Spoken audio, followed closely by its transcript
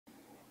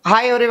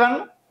Hi everyone,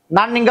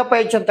 ನಾನು Ningappa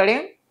H ಅಂತೇಳಿ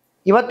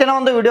ಇವತ್ತಿನ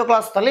ಒಂದು ವಿಡಿಯೋ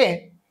ಕ್ಲಾಸ್ನಲ್ಲಿ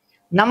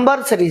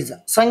ನಂಬರ್ ಸೀರೀಸ್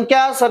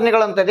ಸಂಖ್ಯಾ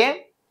ಸರಣಿಗಳಂತಿದೆ.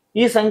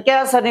 ಈ ಸಂಖ್ಯಾ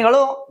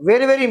ಸರಣಿಗಳು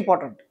ವೆರಿ ವೆರಿ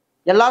ಇಂಪಾರ್ಟೆಂಟ್.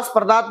 ಎಲ್ಲ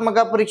ಸ್ಪರ್ಧಾತ್ಮಕ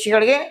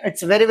ಪರೀಕ್ಷೆಗಳಿಗೆ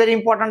ಇಟ್ಸ್ ವೆರಿ ವೆರಿ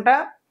ಇಂಪಾರ್ಟೆಂಟ್.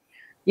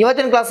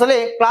 ಇವತ್ತಿನ ಕ್ಲಾಸಲ್ಲಿ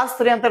ಕ್ಲಾಸ್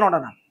 3 ಅಂತ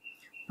ನೋಡೋಣ.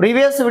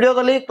 ಪ್ರೀವಿಯಸ್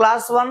ವಿಡಿಯೋದಲ್ಲಿ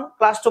ಕ್ಲಾಸ್ 1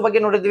 ಕ್ಲಾಸ್ 2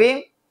 ಬಗ್ಗೆ ನೋಡಿದ್ವಿ.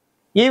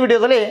 ಈ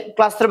ವಿಡಿಯೋದಲ್ಲಿ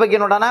ಕ್ಲಾಸ್ 3 ಬಗ್ಗೆ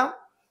ನೋಡೋಣ.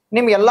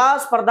 ನಿಮ್ಮ ಎಲ್ಲ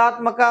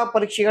ಸ್ಪರ್ಧಾತ್ಮಕ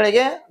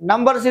ಪರೀಕ್ಷೆಗಳಿಗೆ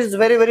number series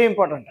very very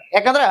important.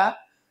 ಯಾಕಂದ್ರೆ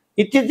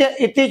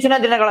ಇತ್ತೀಚಿನ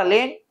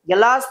ದಿನಗಳಲ್ಲಿ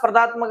ಎಲ್ಲಾ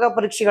ಸ್ಪರ್ಧಾತ್ಮಕ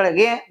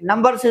ಪರೀಕ್ಷೆಗಳಿಗೆ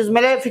ನಂಬರ್ ಸೀರೀಸ್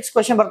ಮೇಲೆ ಫಿಕ್ಸ್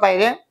ಕ್ವೆಶ್ಚನ್ ಬರ್ತಾ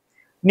ಇದೆ.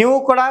 ನೀವು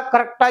ಕೂಡ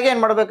ಕರೆಕ್ಟ್ ಆಗಿ ಏನ್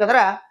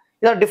ಮಾಡ್ಬೇಕಂದ್ರೆ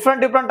ಇದರ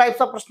ಡಿಫ್ರೆಂಟ್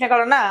ಟೈಪ್ಸ್ ಆಫ್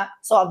ಪ್ರಶ್ನೆಗಳನ್ನ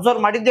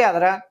ಅಬ್ಸರ್ವ್ ಮಾಡಿದ್ದೆ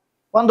ಆದ್ರೆ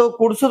ಒಂದು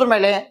ಕೂಡಿಸೋದ್ರ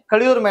ಮೇಲೆ,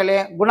 ಕಳಿಯೋದ್ರ ಮೇಲೆ,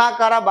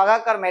 ಗುಣಾಕಾರ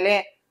ಭಾಗಾಕಾರ ಮೇಲೆ,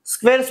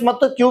 ಸ್ಕ್ವೇರ್ಸ್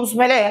ಮತ್ತು ಕ್ಯೂಬ್ಸ್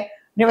ಮೇಲೆ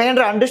ನೀವು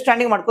ಏನಾರ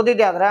ಅಂಡರ್ಸ್ಟ್ಯಾಂಡಿಂಗ್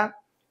ಮಾಡ್ಕೋತಿದ್ದೆ ಆದ್ರೆ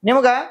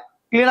ನಿಮ್ಗ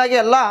ಕ್ಲೀನ್ ಆಗಿ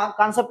ಎಲ್ಲಾ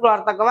ಕಾನ್ಸೆಪ್ಟ್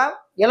ಅರ್ಥ ಆಗವ.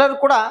 ಎಲ್ಲರೂ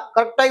ಕೂಡ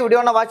ಕರೆಕ್ಟ್ ಆಗಿ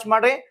ವಿಡಿಯೋನ ವಾಚ್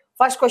ಮಾಡ್ರಿ.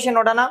 ಫಸ್ಟ್ ಕ್ವೆಶ್ಚನ್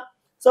ನೋಡೋಣ.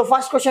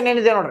 ಫಸ್ಟ್ ಕ್ವೆಶ್ಚನ್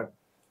ಏನಿದೆ ನೋಡ್ರಿ,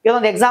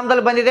 ಇದೊಂದು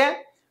ಎಕ್ಸಾಮ್ದಲ್ಲಿ ಬಂದಿದೆ.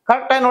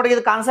 ಕರೆಕ್ಟ್ ಆಗಿ ನೋಡಿ,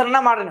 ಇದಕ್ಕೆ ಆನ್ಸರ್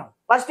ಮಾಡ್ರಿ. ನೀವು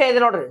ಫಸ್ಟ್ ಇದೆ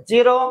ನೋಡ್ರಿ,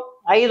 0,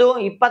 5,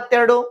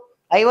 22,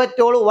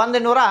 57,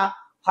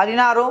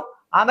 116,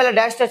 ಆಮೇಲೆ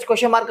ಡ್ಯಾಶ್ ಟಚ್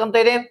ಕ್ವೆಶ್ಚನ್ ಮಾರ್ಕ್ ಅಂತ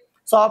ಇದೆ.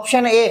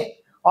 Option A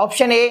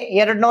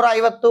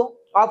 250,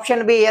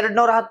 option B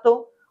 210,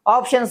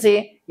 option C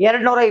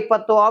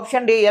 220,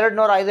 option D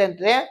 205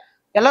 ಅಂತಿದೆ.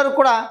 ಎಲ್ಲರೂ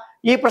ಕೂಡ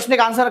ಈ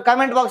ಪ್ರಶ್ನೆಗೆ ಆನ್ಸರ್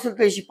ಕಮೆಂಟ್ ಬಾಕ್ಸ್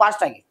ತಿಳಿಸಿ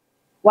ಫಾಸ್ಟ್ ಆಗಿ.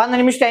 1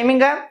 ನಿಮಿಷ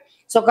ಟೈಮಿಂಗ್.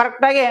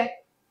 ಕರೆಕ್ಟ್ ಆಗಿ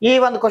ಈ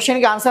ಒಂದು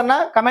ಕ್ವಶನ್ಗೆ ಆನ್ಸರ್ನ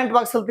ಕಮೆಂಟ್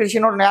ಬಾಕ್ಸ್ ಅಲ್ಲಿ ತಿಳಿಸಿ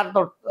ನೋಡೋಣ. ಯಾರು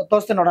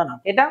ತೋರಿಸ್ತೀನಿ ನೋಡೋಣ.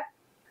 ಆಯ್ತಾ?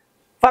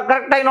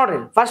 ಕರೆಕ್ಟ್ ಆಗಿ ನೋಡ್ರಿ.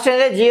 ಫಸ್ಟ್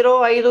ಇದೆ 0,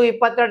 5,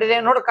 22 ಇದೆ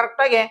ನೋಡಿ.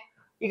 ಕರೆಕ್ಟ್ ಆಗಿ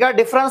ಈಗ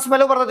ಡಿಫ್ರೆನ್ಸ್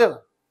ಮೇಲೂ ಬರ್ತದೆ ಅದು.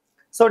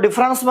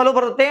 ಡಿಫ್ರೆನ್ಸ್ ಮೇಲೂ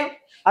ಬರುತ್ತೆ.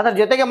 ಅದ್ರ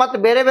ಜೊತೆಗೆ ಮತ್ತೆ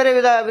ಬೇರೆ ಬೇರೆ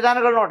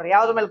ವಿಧಾನಗಳು ನೋಡ್ರಿ.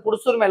 ಯಾವ್ದ್ರ ಮೇಲೆ,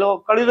 ಕುಡಿಸೋದ್ರ ಮೇಲೂ,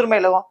 ಕಳಿಯೋದ್ರ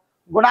ಮೇಲೂ,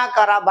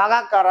 ಗುಣಾಕಾರ,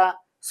 ಭಾಗಾಕಾರ,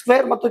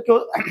 ಸ್ಕ್ವೇರ್ ಮತ್ತು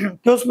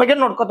ಕ್ಯೂಸ್ ಬಗ್ಗೆ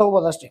ನೋಡ್ಕೊತ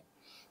ಹೋಗ್ಬೋದು ಅಷ್ಟೇ.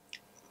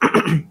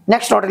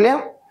 ನೆಕ್ಸ್ಟ್ ನೋಡ್ರಿ,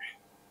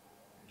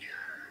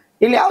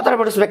 ಇಲ್ಲಿ ಯಾವ ತರ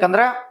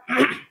ಬಿಡಿಸ್ಬೇಕಂದ್ರ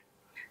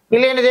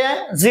ಇಲ್ಲಿ ಏನಿದೆ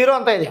 0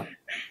 ಅಂತ ಇದೆ.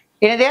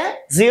 ಏನಿದೆ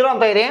 0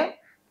 ಅಂತ ಇದೆ.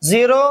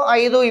 0,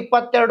 5,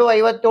 22,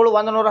 57,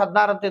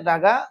 116 ಅಂತ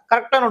ಇದ್ದಾಗ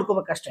ಕರೆಕ್ಟ್ ಆಗಿ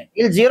ನೋಡ್ಕೋಬೇಕಷ್ಟೇ.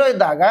 ಇಲ್ಲಿ 0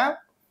 ಇದ್ದಾಗ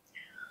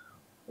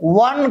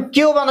 1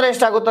 ಕ್ಯೂಬ್ ಅಂದ್ರೆ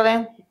ಎಷ್ಟಾಗುತ್ತದೆ?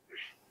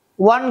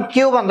 1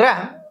 ಕ್ಯೂಬ್ ಅಂದ್ರೆ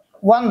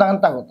 1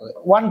 ಅಂತ ಆಗುತ್ತದೆ.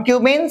 1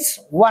 ಕ್ಯೂಬ್ ಮೀನ್ಸ್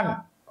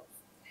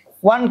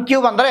 1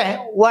 ಕ್ಯೂಬ್ ಅಂದ್ರೆ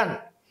 1.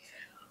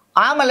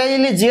 ಆಮೇಲೆ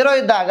ಇಲ್ಲಿ 0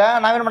 ಇದ್ದಾಗ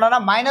ನಾವೇನ್ ಮಾಡೋಣ?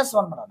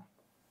 -1 ಮಾಡೋಣ.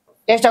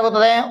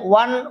 ಎಷ್ಟಾಗುತ್ತದೆ?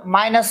 1 -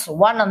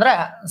 1 ಅಂದ್ರೆ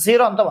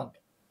 0 ಅಂತ ಬಂತು.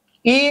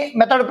 ಈ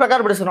ಮೆಥಡ್ ಪ್ರಕಾರ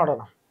ಬಿಡಿಸಿ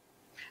ನೋಡೋಣ.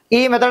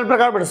 ಈ ಮೆಥಡ್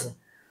ಪ್ರಕಾರ ಬಿಡಿಸಿ.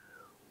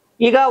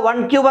 ಈಗ 1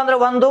 ಕ್ಯೂಬ್ ಅಂದ್ರೆ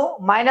 1,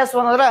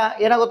 -1 ಅಂದ್ರೆ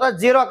ಏನಾಗುತ್ತ?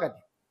 0 ಆಕತಿ.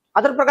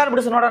 ಅದ್ರ ಪ್ರಕಾರ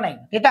ಬಿಡಿಸಿ ನೋಡೋಣ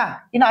ಈಗ. ಆಯ್ತಾ?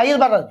 ಇನ್ನು 5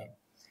 ಬರ್ತದೆ.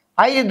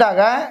 5 ಇದ್ದಾಗ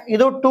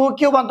ಇದು 2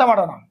 ಕ್ಯೂಬ್ ಅಂತ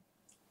ಮಾಡೋಣ.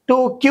 2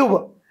 ಕ್ಯೂಬ್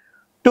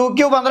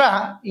ಅಂದ್ರೆ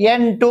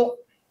 8.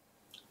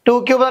 2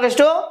 ಕ್ಯೂಬ್ ಅಂದ್ರೆ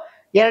ಎಷ್ಟು?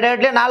 2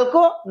 2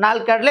 4,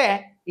 4 2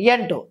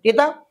 8.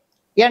 ಆಯ್ತಾ?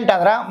 8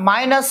 ಆದ್ರ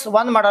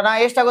 -1 ಮಾಡೋಣ.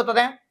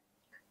 ಎಷ್ಟಾಗುತ್ತದೆ?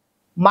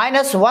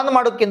 -1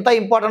 ಮಾಡೋಕ್ಕಿಂತ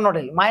ಇಂಪಾರ್ಟೆಂಟ್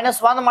ನೋಡಿ.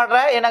 -1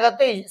 ಮಾಡ್ರೆ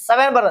ಏನಾಗತ್ತೆ?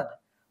 7 ಬರುತ್ತೆ.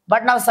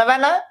 ಬಟ್ ನಾವು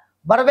 7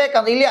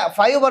 ಬರ್ಬೇಕಂದ್ರೆ ಇಲ್ಲಿ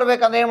 5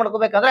 ಬರ್ಬೇಕಂದ್ರೆ ಏನ್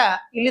ಮಾಡ್ಕೋಬೇಕಂದ್ರೆ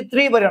ಇಲ್ಲಿ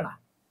 3 ಬರೆಯೋಣ.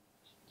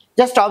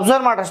 Just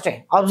observe ಮಾಡ್ರಷ್ಟೇ.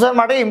 ಅಬ್ಸರ್ವ್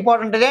ಮಾಡಿ,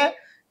 ಇಂಪಾರ್ಟೆಂಟ್ ಇದೆ.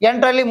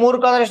 8ರಲ್ಲಿ 3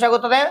 ಕಳೆದ್ರೆ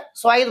ಎಷ್ಟಾಗುತ್ತದೆ?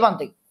 5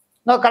 ಬಂತು.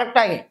 ನಾವು ಕರೆಕ್ಟ್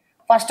ಆಗಿ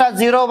ಫಸ್ಟ್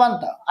 0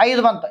 ಬಂತು, 5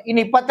 ಬಂತು.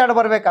 ಇನ್ನು 22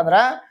 ಬರ್ಬೇಕಂದ್ರ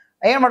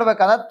ಏನ್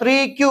ಮಾಡ್ಬೇಕಂದ್ರೆ 3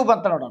 ಕ್ಯೂಬ್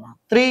ಅಂತ ನೋಡೋಣ.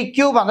 3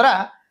 ಕ್ಯೂಬ್ ಅಂದ್ರ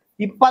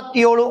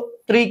 27.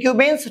 3 ಕ್ಯೂಬ್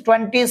ಮೀನ್ಸ್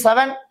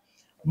 27.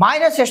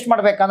 ಮೈನಸ್ ಎಷ್ಟು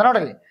ಮಾಡ್ಬೇಕಂದ್ರೆ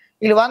ನೋಡ್ರಿ,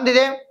 ಇಲ್ಲಿ 1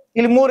 ಇದೆ,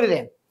 ಇಲ್ಲಿ 3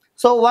 ಇದೆ.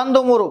 1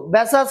 3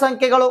 ಬೆಸ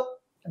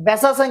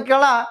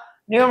ಸಂಖ್ಯೆಗಳ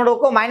ನೀವೇನ್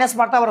ಮಾಡ್ಬೇಕು? ಮೈನಸ್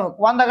ಮಾಡ್ತಾ ಬರ್ಬೇಕು.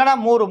 1 ಅಗಣ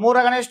 3, 3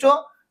 ಅಗಣ ಎಷ್ಟು?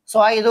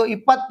 5.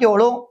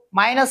 27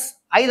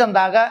 -5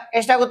 ಅಂದಾಗ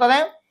ಎಷ್ಟಾಗುತ್ತದೆ?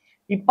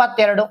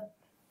 22,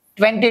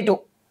 22.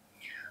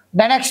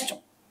 ನೆಕ್ಸ್ಟ್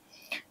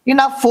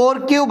ಇನ್ನ 4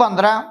 ಕ್ಯೂಬ್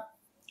ಅಂದ್ರೆ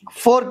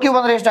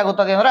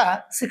ಎಷ್ಟಾಗುತ್ತದೆ ಅಂದ್ರೆ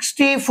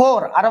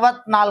 64,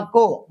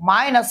 64.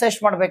 ಮೈನಸ್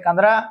ಎಷ್ಟು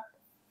ಮಾಡ್ಬೇಕಂದ್ರ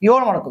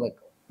 7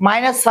 ಮಾಡ್ಕೋಬೇಕು.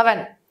 -7.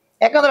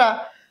 ಯಾಕಂದ್ರ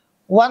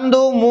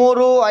 1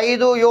 3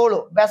 5 7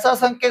 ಬೆಸ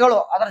ಸಂಖ್ಯೆಗಳು.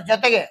 ಅದರ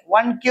ಜೊತೆಗೆ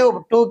 1 ಕ್ಯೂಬ್,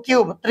 2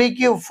 ಕ್ಯೂಬ್, 3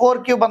 ಕ್ಯೂಬ್, 4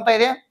 ಕ್ಯೂಬ್ ಅಂತ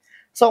ಇದೆ.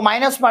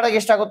 ಮೈನಸ್ ಮಾಡಾಗ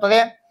ಎಷ್ಟಾಗುತ್ತದೆ?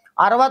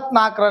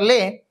 64ರಲ್ಲಿ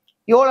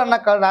 7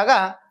 ಕಳೆದಾಗ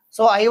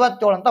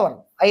 57 ಅಂತ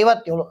ಬರುತ್ತೆ.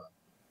 57,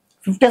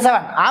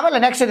 57. ಆಮೇಲೆ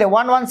ನೆಕ್ಸ್ಟ್ ಇದೆ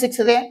 116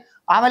 ಇದೆ.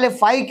 ಆಮೇಲೆ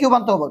 5 ಕ್ಯೂಬ್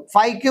ಅಂತ ಹೋಗ್ಬೇಕು.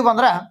 5 ಕ್ಯೂಬ್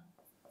ಅಂದ್ರೆ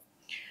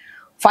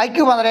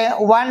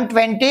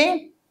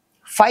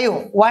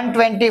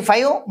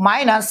 125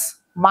 ಮೈನಸ್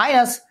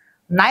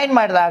 9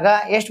 ಮಾಡಿದಾಗ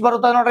ಎಷ್ಟು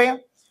ಬರುತ್ತೆ ನೋಡ್ರಿ?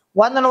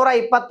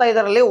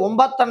 125ರಲ್ಲಿ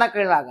 9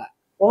 ಕಳೆದಾಗ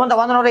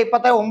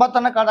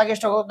 125 ಕಳೆದಾಗ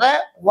ಎಷ್ಟಾಗುತ್ತೆ?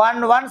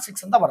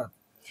 116 ಅಂತ ಬರುತ್ತೆ.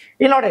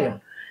 ಇಲ್ಲಿ ನೋಡಿ,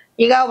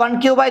 ಈಗ 1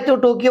 ಕ್ಯೂಬ್ ಆಯ್ತು,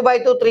 2 ಕ್ಯೂಬ್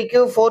ಆಯ್ತು, 3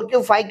 ಕ್ಯೂಬ್, 4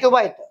 ಕ್ಯೂಬ್, 5 ಕ್ಯೂಬ್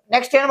ಆಯ್ತು.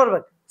 ನೆಕ್ಸ್ಟ್ ಏನ್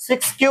ಬರ್ಬೇಕು?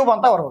 6 ಕ್ಯೂಬ್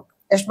ಅಂತ ಬರ್ಬೇಕು.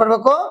 ಎಷ್ಟು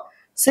ಬರ್ಬೇಕು?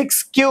 6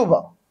 ಕ್ಯೂಬ್.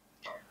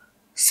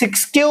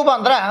 6 ಕ್ಯೂಬ್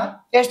ಅಂದ್ರ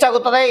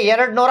ಎಷ್ಟಾಗುತ್ತದೆ?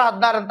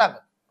 216 ಅಂತ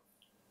ಆಗುತ್ತೆ.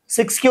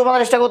 6 ಕ್ಯೂಬ್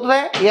ಅಂದ್ರೆ ಎಷ್ಟಾಗುತ್ತದೆ?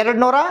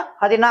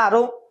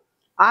 216.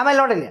 ಆಮೇಲೆ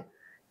ನೋಡಿ,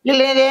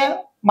 ಇಲ್ಲಿ ಏನಿದೆ?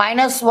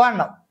 -1,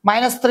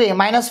 -3,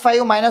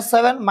 -5,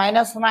 -7,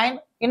 -9.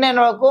 ಇನ್ನೇನ್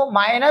ಹೇಳ್ಬೇಕು?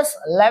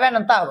 -11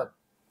 ಅಂತ ಆಗ್ಬೇಕು.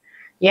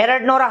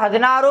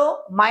 216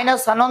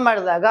 -11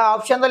 ಮಾಡಿದಾಗ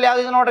ಆಪ್ಷನ್ದಲ್ಲಿ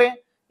ಯಾವ್ದಿದೆ ನೋಡ್ರಿ?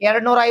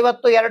 250,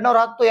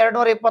 210,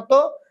 220,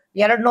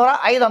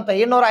 205 ಅಂತ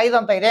 205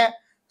 ಅಂತ ಇದೆ.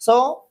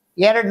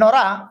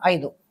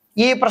 205.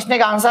 ಈ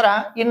ಪ್ರಶ್ನೆಗೆ ಆನ್ಸರ್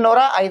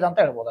 205 ಅಂತ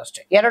ಹೇಳ್ಬೋದು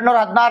ಅಷ್ಟೇ.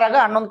 216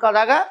 11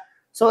 ಕಳೆದಾಗ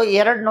so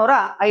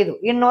 205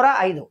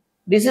 205.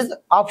 This is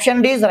option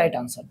D is right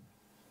answer.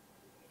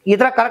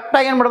 ಇದರ ಕರೆಕ್ಟ್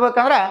ಆಗಿ ಏನ್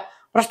ಮಾಡ್ಬೇಕಂದ್ರೆ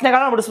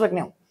ಪ್ರಶ್ನೆಗಳನ್ನ ಬಿಡಿಸ್ಬೇಕು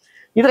ನೀವು.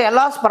 ಇದ್ರ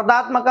ಎಲ್ಲಾ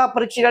ಸ್ಪರ್ಧಾತ್ಮಕ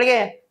ಪರೀಕ್ಷೆಗಳಿಗೆ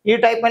ಈ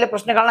ಟೈಪ್ ಮೇಲೆ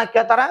ಪ್ರಶ್ನೆಗಳನ್ನ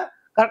ಕೇಳ್ತಾರ.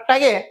 ಕರೆಕ್ಟ್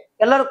ಆಗಿ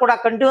ಎಲ್ಲರೂ ಕೂಡ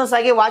ಕಂಟಿನ್ಯೂಸ್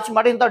ಆಗಿ ವಾಚ್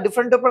ಮಾಡಿ. ಇಂಥ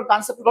ಡಿಫ್ರೆಂಟ್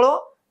ಕಾನ್ಸೆಪ್ಟ್ಗಳು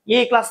ಈ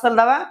ಕ್ಲಾಸ್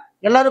ನಲ್ಲಿದಾವೆ.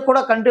 ಎಲ್ಲರೂ ಕೂಡ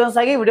ಕಂಟಿನ್ಯೂಸ್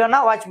ಆಗಿ ವಿಡಿಯೋನ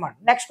ವಾಚ್ ಮಾಡಿ.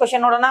 ನೆಕ್ಸ್ಟ್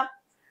ಕ್ವಶನ್ ನೋಡೋಣ.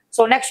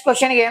 ಸೊ ನೆಕ್ಸ್ಟ್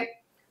ಕ್ವಶನ್ಗೆ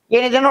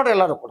ಏನಿದೆ ನೋಡ್ರಿ,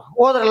 ಎಲ್ಲರೂ ಕೂಡ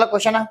ಓದ್ರಲ್ಲ.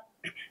 ಕ್ವಶನ್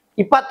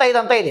 25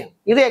 ಅಂತ ಇದೆ.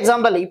 ಇದು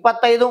ಎಕ್ಸಾಮ್ ದಲ್ಲಿ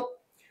 25,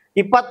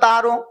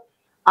 26,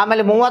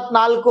 ಆಮೇಲೆ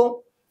 34,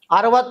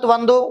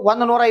 61,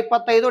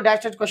 125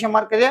 ಡ್ಯಾಶ್ ಕ್ವಶನ್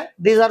ಮಾರ್ಕ್ ಇದೆ.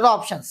 These are the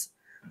options.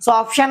 So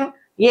option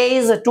A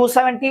is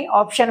 270,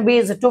 option B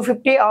is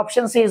 250,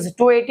 option C is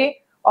 280,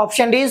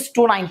 option D is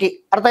 290.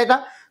 ಅರ್ಥ ಆಯ್ತಾ?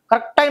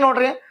 ಕರೆಕ್ಟ್ ಆಗಿ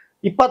ನೋಡ್ರಿ.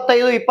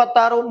 25,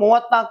 26,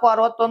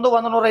 34, 61,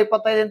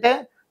 125 ಅಂತೆ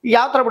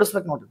ಯಾವ ತರ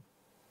ಬಿಡಿಸ್ಬೇಕು ನೋಡ್ರಿ.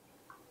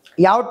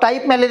 ಯಾವ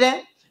ಟೈಪ್ ಮೇಲಿದೆ,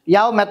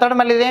 ಯಾವ ಮೆಥಡ್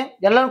ಮೇಲಿದೆ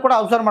ಎಲ್ಲರೂ ಕೂಡ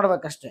ಅಬ್ಸರ್ವ್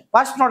ಮಾಡ್ಬೇಕಷ್ಟೇ.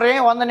 ಫಸ್ಟ್ ನೋಡ್ರಿ,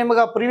 ಒಂದು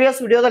ನಿಮ್ಗೆ ಪ್ರೀವಿಯಸ್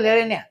ವಿಡಿಯೋದಲ್ಲಿ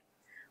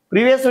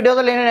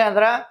ಏನೇನೆ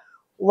ಅಂದ್ರೆ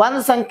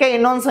ಒಂದ್ ಸಂಖ್ಯೆ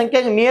ಇನ್ನೊಂದು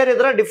ಸಂಖ್ಯೆಗೆ ನಿಯರ್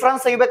ಇದ್ರೆ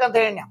ಡಿಫ್ರೆನ್ಸ್ ತೆಗಿಬೇಕಂತ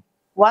ಹೇಳಿ.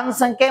 ಒಂದ್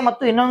ಸಂಖ್ಯೆ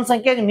ಮತ್ತು ಇನ್ನೊಂದು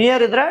ಸಂಖ್ಯೆಗೆ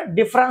ನಿಯರ್ ಇದ್ರೆ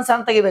ಡಿಫ್ರೆನ್ಸ್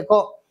ಅಂತ ತೆಗಿಬೇಕು.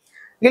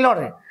 ಇಲ್ಲಿ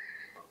ನೋಡ್ರಿ,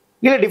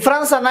 ಇಲ್ಲಿ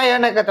ಡಿಫ್ರೆನ್ಸ್ ಅನ್ನ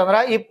ಏನಾಗತ್ತೆ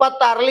ಅಂದ್ರೆ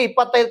 26ರಲ್ಲಿ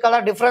 25 ಕಾಲ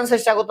ಡಿಫ್ರೆನ್ಸ್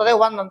ಎಷ್ಟಾಗುತ್ತದೆ?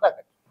 1 ಅಂತ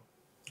ಆಗತ್ತೆ.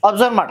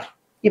 ಅಬ್ಸರ್ವ್ ಮಾಡ್ರಿ,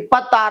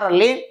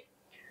 26ರಲ್ಲಿ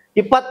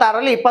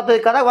 25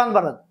 ಕಾಲ 1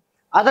 ಬರೋದು.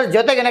 ಅದ್ರ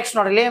ಜೊತೆಗೆ ನೆಕ್ಸ್ಟ್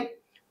ನೋಡ್ರಿ,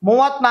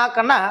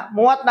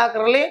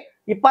 34ರಲ್ಲಿ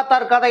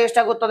 26 ಕಾದ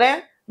ಎಷ್ಟಾಗುತ್ತದೆ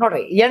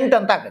ನೋಡ್ರಿ? 8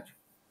 ಅಂತ ಆಗತ್ತೆ.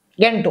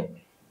 8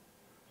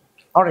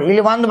 ನೋಡ್ರಿ,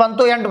 ಇಲ್ಲಿ 1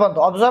 ಬಂತು, 8 ಬಂತು.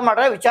 ಅಬ್ಸರ್ವ್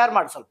ಮಾಡ್ರೆ, ವಿಚಾರ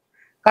ಮಾಡಿ ಸ್ವಲ್ಪ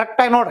ಕರೆಕ್ಟ್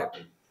ಆಗಿ ನೋಡ್ರಿ.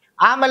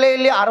 ಆಮೇಲೆ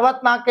ಇಲ್ಲಿ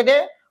 64 ಇದೆ,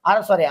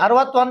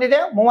 61 ಇದೆ,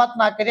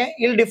 34 ಇದೆ.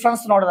 ಇಲ್ಲಿ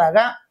ಡಿಫ್ರೆನ್ಸ್ ನೋಡಿದಾಗ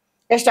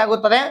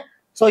ಎಷ್ಟಾಗುತ್ತದೆ?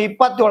 ಸೊ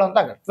 27 ಅಂತ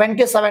ಆಗುತ್ತೆ.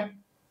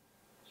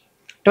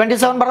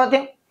 27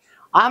 ಬರತ್ತೆ.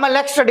 ಆಮೇಲೆ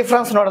ನೆಕ್ಸ್ಟ್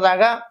ಡಿಫ್ರೆನ್ಸ್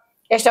ನೋಡಿದಾಗ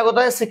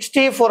ಎಷ್ಟಾಗುತ್ತದೆ?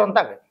 64 ಅಂತ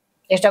ಆಗುತ್ತೆ.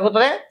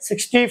 ಎಷ್ಟಾಗುತ್ತದೆ?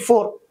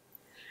 64.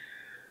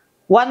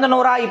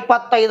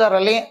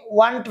 125ರಲ್ಲಿ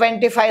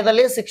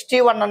 125ದಲ್ಲಿ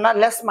 61 ಅನ್ನ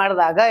ಲೆಸ್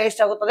ಮಾಡಿದಾಗ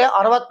ಎಷ್ಟಾಗುತ್ತದೆ?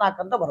 64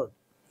 ಅಂತ ಬರೋದು.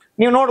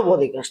 ನೀವು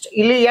ನೋಡ್ಬೋದು ಈಗ ಅಷ್ಟೇ.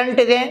 ಇಲ್ಲಿ 8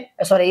 ಇದೆ,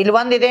 ಇಲ್ಲಿ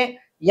 1 ಇದೆ,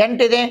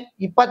 8 ಇದೆ,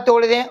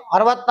 27 ಇದೆ,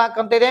 64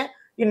 ಅಂತ ಇದೆ.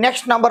 ಈ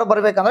ನೆಕ್ಸ್ಟ್ ನಂಬರ್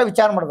ಬರ್ಬೇಕಂದ್ರೆ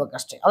ವಿಚಾರ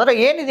ಮಾಡ್ಬೇಕಷ್ಟೇ. ಆದ್ರೆ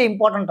ಏನಿದೆ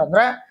ಇಂಪಾರ್ಟೆಂಟ್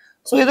ಅಂದ್ರೆ,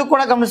 ಸೊ ಇದು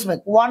ಕೂಡ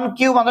ಗಮನಿಸ್ಬೇಕು. 1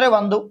 ಕ್ಯೂಬ್ ಅಂದ್ರೆ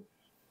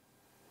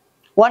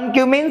 1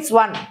 ಕ್ಯೂಬ್ ಮೀನ್ಸ್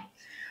 1.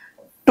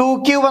 2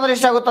 ಕ್ಯೂಬ್ ಅಂದ್ರೆ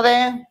ಎಷ್ಟಾಗುತ್ತದೆ?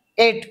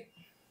 8.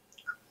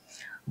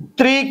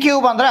 3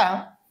 ಕ್ಯೂಬ್ ಅಂದ್ರೆ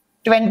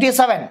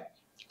 27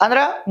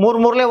 ಅಂದ್ರೆ 3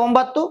 3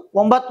 9,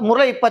 9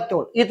 3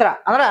 27. ಈ ತರ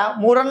ಅಂದ್ರೆ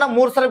 3ಅನ್ನ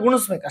 3 ಸಲ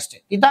ಗುಣಿಸ್ಬೇಕಷ್ಟೇ.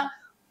 ಈತ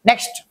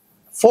ನೆಕ್ಸ್ಟ್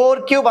 4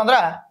 ಕ್ಯೂಬ್ ಅಂದ್ರೆ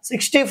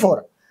 64.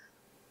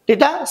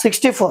 ಈತ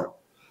 64.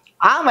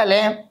 ಆಮೇಲೆ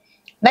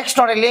ನೆಕ್ಸ್ಟ್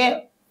ನೋಡಿ,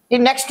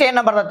 ಇಲ್ಲಿ ನೆಕ್ಸ್ಟ್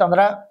ಏನ ಬರ್ತೈತೆ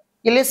ಅಂದ್ರೆ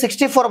ಇಲ್ಲಿ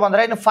 64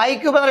 ಬಂದ್ರೆ ಇನ್ನು 5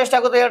 ಕ್ಯೂಬ್ ಅಂದ್ರೆ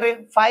ಎಷ್ಟಾಗುತ್ತೆ ಹೇಳ್ರಿ?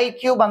 5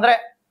 ಕ್ಯೂಬ್ ಅಂದ್ರೆ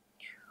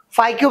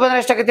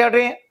ಎಷ್ಟಾಗುತ್ತೆ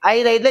ಹೇಳ್ರಿ?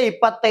 5 5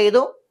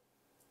 25.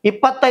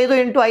 25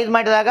 ಇಂಟು 5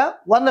 ಮಾಡಿದಾಗ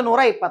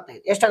 125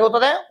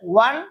 ಎಷ್ಟಾಗುತ್ತದೆ?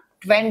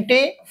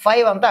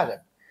 125 ಅಂತ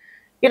ಆಗುತ್ತೆ.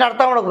 ಇನ್ನು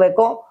ಅರ್ಥ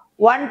ಮಾಡ್ಕೋಬೇಕು.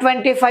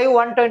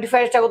 125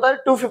 ಎಷ್ಟಾಗುತ್ತದೆ?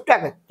 250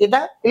 ಆಗುತ್ತೆ. ಇದ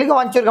ಇಲ್ಲಿಗೆ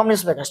ಒಂಚೂರು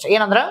ಗಮನಿಸ್ಬೇಕಷ್ಟೇ.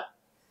 ಏನಂದ್ರ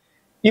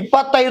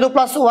 25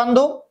 ಪ್ಲಸ್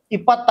 1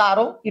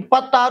 26,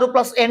 26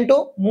 ಪ್ಲಸ್ 8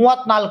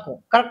 34.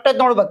 ಕರೆಕ್ಟ್ ಆಗಿ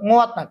ನೋಡ್ಬೇಕು.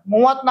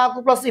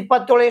 34 ಪ್ಲಸ್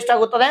 27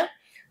 ಎಷ್ಟಾಗುತ್ತದೆ?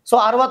 ಸೊ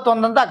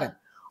 61 ಅಂತ ಆಗುತ್ತೆ.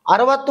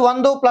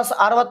 61 ಪ್ಲಸ್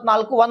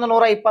 64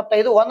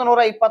 125.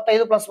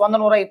 125 ಪ್ಲಸ್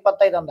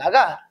 125 ಅಂದಾಗ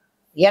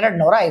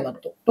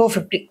 250,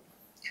 250.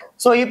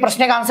 ಸೊ ಈ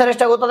ಪ್ರಶ್ನೆಗೆ answer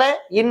ಎಷ್ಟಾಗುತ್ತದೆ?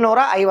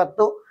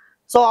 250.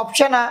 So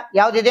option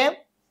ಯಾವ್ದಿದೆ?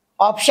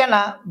 Option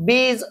B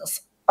is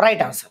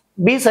right answer.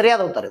 B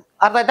ಸರಿಯಾದ ಉತ್ತರ.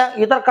 ಅರ್ಥ ಆಯ್ತಾ?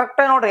 ಈ ತರ ಕರೆಕ್ಟ್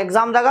ಆಗಿ ನೋಡ್ರಿ.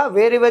 ಎಕ್ಸಾಮ್ದಾಗ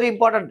ವೆರಿ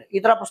ಇಂಪಾರ್ಟೆಂಟ್. ಈ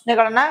ತರ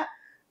ಪ್ರಶ್ನೆಗಳನ್ನ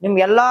ನಿಮ್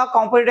ಎಲ್ಲಾ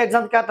ಕಾಂಪಿಟೇಟಿವ್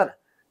ಎಕ್ಸಾಮ್ ಕೇಳ್ತಾರೆ.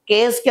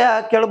 KS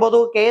ಕೇಳ್ಬೋದು,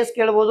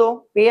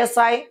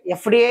 PSI,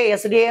 FDA,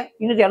 SDA,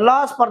 ಇನ್ನು ಎಲ್ಲಾ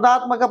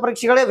ಸ್ಪರ್ಧಾತ್ಮಕ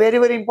ಪರೀಕ್ಷೆಗಳೇ ವೆರಿ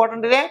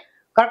ಇಂಪಾರ್ಟೆಂಟ್ ಇದೆ.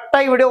 ಕರೆಕ್ಟ್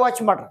ಆಗಿ ವಿಡಿಯೋ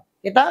ವಾಚ್ ಮಾಡ್ರಿ.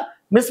 ಈತ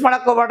ಮಿಸ್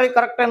ಮಾಡಕ್ ಹೋಗ್ಬೇಡ್ರಿ.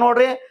 ಕರೆಕ್ಟ್ ಆಗಿ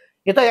ನೋಡ್ರಿ.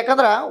 ಈತ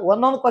ಯಾಕಂದ್ರ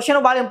ಒಂದೊಂದು ಕ್ವಶನ್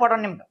ಭಾಳ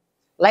ಇಂಪಾರ್ಟೆಂಟ್. ನಿಮ್ಗೆ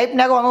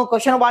ಲೈಫ್ನಾಗ ಒಂದೊಂದು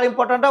ಕ್ವಶನ್ ಭಾಳ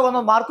ಇಂಪಾರ್ಟೆಂಟ್,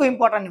 ಒಂದೊಂದು ಮಾರ್ಕು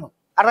ಇಂಪಾರ್ಟೆಂಟ್ ನಿಮ್ಗೆ.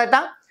 ಅರ್ಥ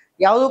ಆಯ್ತಾ?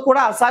 ಯಾವುದು ಕೂಡ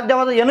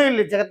ಅಸಾಧ್ಯವಾದ ಏನೂ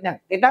ಇಲ್ಲ ಜಗತ್ನಾಗ.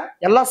 ಆಯ್ತಾ?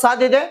 ಎಲ್ಲ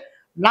ಸಾಧ್ಯ ಇದೆ.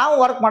 ನಾವು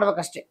ವರ್ಕ್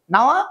ಮಾಡ್ಬೇಕಷ್ಟೇ.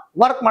 ನಾವು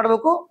ವರ್ಕ್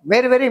ಮಾಡಬೇಕು.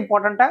 Very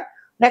important.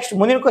 ನೆಕ್ಸ್ಟ್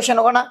ಮುಂದಿನ ಕ್ವಶನ್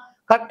ಹೋಗೋಣ.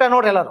 ಕರೆಕ್ಟ್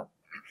ನೋಡ್ರಿ ಎಲ್ಲರೂ.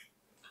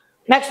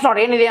 ನೆಕ್ಸ್ಟ್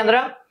ನೋಡಿ ಏನಿದೆ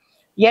ಅಂದ್ರೆ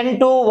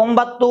 8,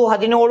 9,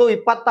 17,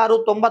 26,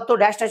 90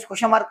 ಡ್ಯಾಶ್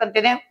ಕ್ವಶನ್ ಮಾರ್ಕ್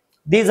ಅಂತಿದೆ.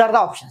 These are the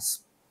options.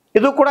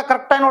 ಇದು ಕೂಡ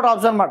ಕರೆಕ್ಟ್ ಆಗಿ ನೋಡಿ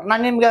ಅಬ್ಸರ್ವ್ ಮಾಡ್ರಿ.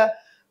 ನಾನು ನಿಮ್ಗೆ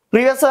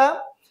ಪ್ರೀವಿಯಸ್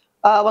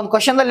ಒಂದು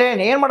ಕ್ವಶನ್ ದಲ್ಲಿ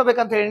ಏನ್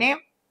ಮಾಡ್ಬೇಕಂತ ಹೇಳಿ,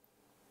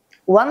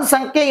 ಒಂದ್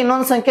ಸಂಖ್ಯೆ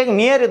ಇನ್ನೊಂದು ಸಂಖ್ಯೆಗೆ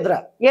ನಿಯರ್ ಇದ್ರ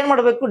ಏನ್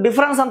ಮಾಡ್ಬೇಕು?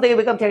 ಡಿಫ್ರೆನ್ಸ್ ಅಂತ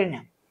ತೆಗಿಬೇಕಂತ ಹೇಳಿ.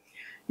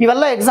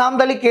 ಇವೆಲ್ಲ ಎಕ್ಸಾಮ್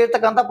ದಲ್ಲಿ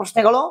ಕೇಳ್ತಕ್ಕಂಥ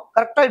ಪ್ರಶ್ನೆಗಳು.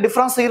 ಕರೆಕ್ಟ್ ಆಗಿ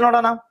ಡಿಫ್ರೆನ್ಸ್ ತೆಗಿ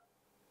ನೋಡೋಣ.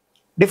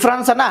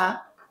 ಡಿಫ್ರೆನ್ಸ್ ಅನ್ನ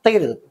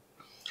ತೆಗಿರೋದು.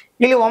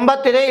 ಇಲ್ಲಿ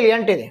 9 ಇದೆ, ಇಲ್ಲಿ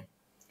 8 ಇದೆ.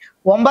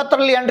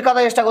 9ರಲ್ಲಿ 8 ಕಾದ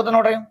ಎಷ್ಟಾಗುತ್ತೆ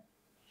ನೋಡ್ರಿ?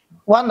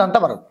 1 ಅಂತ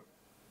ಬರುತ್ತೆ.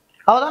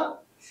 ಹೌದಾ?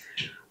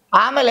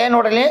 ಆಮೇಲೆ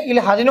ನೋಡ್ರಿ,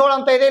 ಇಲ್ಲಿ 17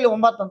 ಅಂತ ಇದೆ, ಇಲ್ಲಿ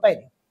 9 ಅಂತ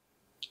ಇದೆ.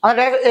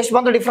 ಅಂದ್ರೆ ಎಷ್ಟು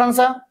ಬಂತು ಡಿಫ್ರೆನ್ಸ್?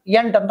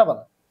 8 ಅಂತ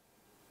ಬಂತು.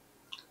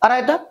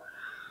 ಆಯ್ತಾ?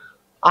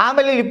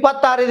 ಆಮೇಲೆ ಇಲ್ಲಿ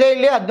 26 ಇದೆ,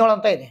 ಇಲ್ಲಿ 17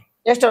 ಅಂತ ಇದೆ.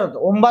 ಎಷ್ಟು ಬರುತ್ತೆ?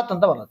 9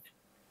 ಅಂತ ಬರುತ್ತೆ.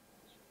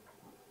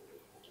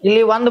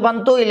 ಇಲ್ಲಿ 1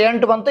 ಬಂತು, ಇಲ್ಲಿ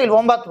 8 ಬಂತು, ಇಲ್ಲಿ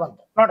 9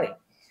 ಬಂತು. ನೋಡ್ರಿ,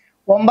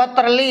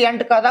 9ರಲ್ಲಿ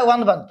 8 ಕಾದಾಗ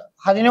 1 ಬಂತು.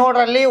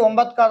 17ರಲ್ಲಿ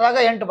 9 ಕಾದಾಗ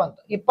 8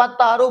 ಬಂತು.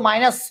 26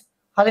 ಮೈನಸ್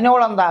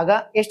 17 ಅಂದಾಗ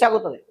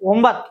ಎಷ್ಟಾಗುತ್ತದೆ?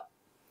 9.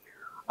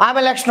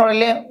 ಆಮೇಲೆ ನೆಕ್ಸ್ಟ್ ನೋಡಿ,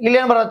 ಇಲ್ಲಿ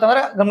ಏನ್ ಬರುತ್ತೆ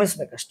ಅಂದ್ರೆ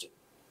ಗಮನಿಸ್ಬೇಕಷ್ಟೇ.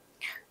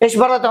 ಎಷ್ಟು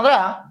ಬರುತ್ತೆ ಅಂದ್ರೆ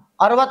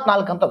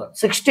 64 ಅಂತ ಬರುತ್ತೆ,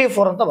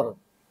 64 ಅಂತ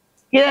ಬರುತ್ತೆ.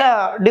 ಇದು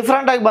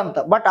ಡಿಫ್ರೆಂಟ್ ಆಗಿ ಬಂತ,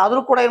 ಬಟ್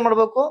ಆದ್ರೂ ಕೂಡ ಏನ್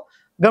ಮಾಡ್ಬೇಕು,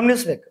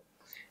 ಗಮನಿಸ್ಬೇಕು.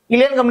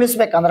 ಇಲ್ಲೇನ್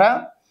ಗಮನಿಸ್ಬೇಕಂದ್ರ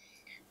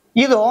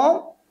ಇದು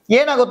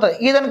ಏನಾಗುತ್ತೆ,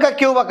 ಇದನ್ಕ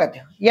ಕ್ಯೂಬ್ ಆಕತಿ,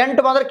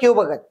 8 ಬಂದ್ರೆ ಕ್ಯೂಬ್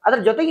ಆಕತಿ. ಅದ್ರ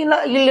ಜೊತೆಗೆ ಇಲ್ಲ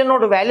ಇಲ್ಲಿ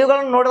ನೋಡ್ರಿ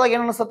ವ್ಯಾಲ್ಯೂಗಳನ್ನ ನೋಡಿದಾಗ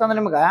ಏನ್ ಅನ್ಸುತ್ತೆ ಅಂದ್ರೆ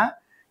ನಿಮ್ಗ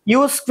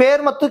ಇವು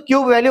ಸ್ಕ್ವೇರ್ ಮತ್ತು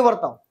ಕ್ಯೂಬ್ ವ್ಯಾಲ್ಯೂ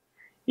ಬರ್ತಾವ.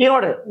 ಈಗ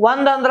ನೋಡ್ರಿ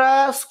 1 ಅಂದ್ರ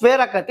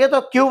ಸ್ಕ್ವೇರ್ ಆಕತಿ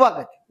ಅಥವಾ ಕ್ಯೂಬ್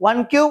ಆಕತಿ. 1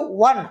 ಕ್ಯೂಬ್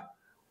 1,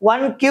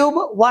 1 ಕ್ಯೂಬ್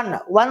 1,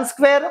 1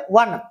 ಸ್ಕ್ವೇರ್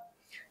 1.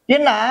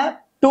 ಇನ್ನ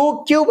 2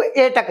 ಕ್ಯೂಬ್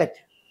 8 ಆಕತಿ,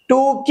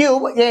 2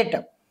 ಕ್ಯೂಬ್ 8.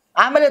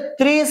 ಆಮೇಲೆ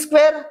 3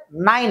 ಸ್ಕ್ವೇರ್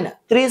 9,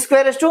 3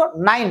 ಸ್ಕ್ವೇರ್ ಎಷ್ಟು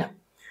 9,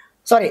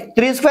 ಸಾರಿ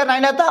 3 ಸ್ಕ್ವೇರ್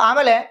 9 ಆಯ್ತಾ.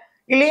 ಆಮೇಲೆ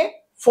ಇಲ್ಲಿ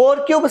 4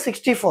 ಕ್ಯೂಬ್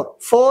 64,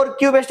 4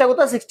 ಕ್ಯೂಬ್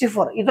ಎಷ್ಟಾಗುತ್ತಾ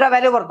 64, ಇದರ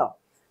ವ್ಯಾಲ್ಯೂ ಬರ್ತಾವ.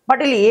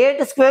 ಬಟ್ ಇಲ್ಲಿ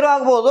 8 ಸ್ಕ್ವೇರು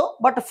ಆಗ್ಬೋದು,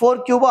 ಬಟ್ 4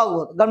 ಕ್ಯೂಬ್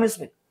ಆಗ್ಬೋದು,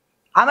 ಗಮನಿಸ್ಬೇಕು.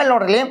 ಆಮೇಲೆ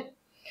ನೋಡ್ರಿ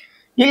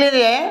ಇಲ್ಲಿ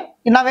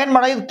ನಾವೇನ್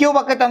ಮಾಡೋಣ, ಇದು ಕ್ಯೂಬ್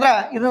ಆಕೈತೆ ಅಂದ್ರೆ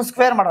ಇದನ್ನ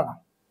ಸ್ಕ್ವೇರ್ ಮಾಡೋಣ,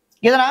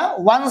 ಇದನ್ನ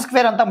 1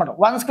 ಸ್ಕ್ವೇರ್ ಅಂತ ಮಾಡೋಣ.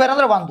 1 ಸ್ಕ್ವೇರ್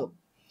ಅಂದ್ರೆ 1.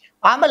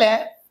 ಆಮೇಲೆ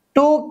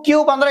 2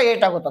 ಕ್ಯೂಬ್ ಅಂದ್ರೆ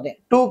 8 ಆಗುತ್ತದೆ,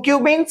 2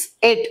 ಕ್ಯೂಬ್ ಮೀನ್ಸ್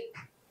 8.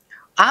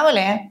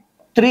 ಆಮೇಲೆ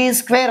 3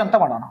 ಸ್ಕ್ವೇರ್ ಅಂತ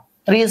ಮಾಡೋಣ,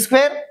 3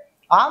 ಸ್ಕ್ವೇರ್.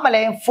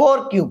 ಆಮೇಲೆ 4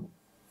 ಕ್ಯೂಬ್.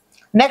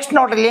 ನೆಕ್ಸ್ಟ್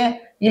ನೋಡ್ರಿ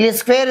ಇಲ್ಲಿ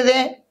ಸ್ಕ್ವೇರ್ ಇದೆ,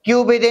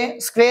 ಕ್ಯೂಬ್ ಇದೆ,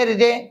 ಸ್ಕ್ವೇರ್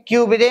ಇದೆ,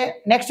 ಕ್ಯೂಬ್ ಇದೆ.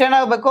 ನೆಕ್ಸ್ಟ್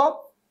ಏನಾಗಬೇಕು,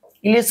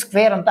 ಇಲ್ಲಿ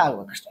ಸ್ಕ್ವೇರ್ ಅಂತ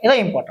ಆಗ್ಬೇಕು ಅಷ್ಟೇ. ಇದು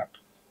ಇಂಪಾರ್ಟೆಂಟ್.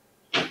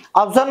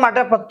 ಅಬ್ಸರ್ವ್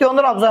ಮಾಡ್ರಿ,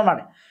 ಪ್ರತಿಯೊಂದನ್ನು ಅಬ್ಸರ್ವ್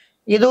ಮಾಡಿ.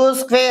 ಇದು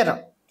square,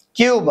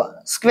 cube,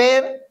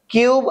 square,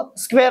 cube,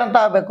 square ಅಂತ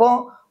ಆಗಬೇಕು.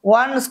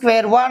 1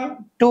 square 1,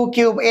 2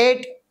 cube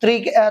 8,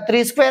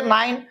 3 square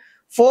 9,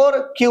 4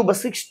 cube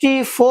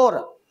 64,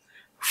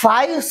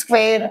 5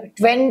 square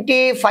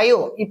 25,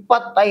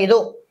 25.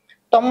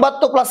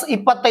 90 plus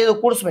 25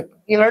 ಕೂಡಿಸ್ಬೇಕು.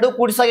 ಇವೆರಡು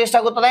ಕೂಡಿಸಾಗ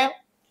ಎಷ್ಟಾಗುತ್ತದೆ?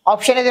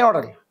 ಆಪ್ಷನ್ ಇದೆ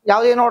ನೋಡ್ರಿ,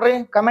 ಯಾವ್ದು ನೋಡ್ರಿ,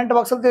 ಕಮೆಂಟ್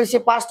ಬಾಕ್ಸ್ ಅಲ್ಲಿ ತಿಳಿಸಿ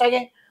ಫಾಸ್ಟ್ ಆಗಿ.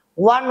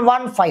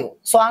 115.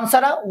 So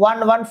answer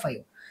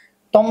 115.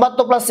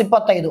 90 ಪ್ಲಸ್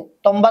 25,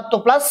 90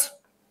 ಪ್ಲಸ್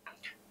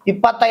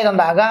 25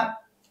 ಅಂದಾಗ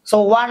ಸೊ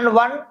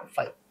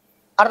 115.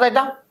 ಅರ್ಥ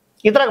ಆಯ್ತಾ?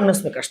 ಈ ತರ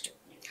ಗಮನಿಸ್ಬೇಕಷ್ಟೇ.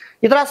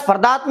 ಈ ತರ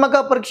ಸ್ಪರ್ಧಾತ್ಮಕ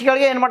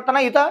ಪರೀಕ್ಷೆಗಳಿಗೆ ಏನ್ ಮಾಡ್ತಾನ,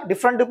 ಈತ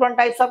ಡಿಫ್ರೆಂಟ್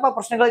ಟೈಪ್ಸ್ ಆಫ್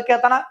ಪ್ರಶ್ನೆಗಳು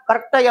ಕೇಳ್ತಾನ.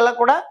 ಕರೆಕ್ಟ್ ಆಗಿ ಎಲ್ಲ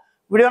ಕೂಡ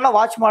ವಿಡಿಯೋನ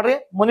ವಾಚ್ ಮಾಡ್ರಿ.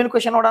 ಮುಂದಿನ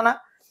ಕ್ವಶನ್ ನೋಡೋಣ.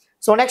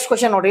 ಸೊ ನೆಕ್ಸ್ಟ್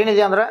ಕ್ವಶನ್ ನೋಡಿ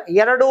ಏನಿದೆ ಅಂದ್ರೆ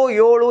 2,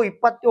 7,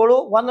 27,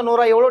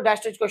 107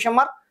 dash question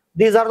mark.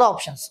 These are the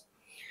options.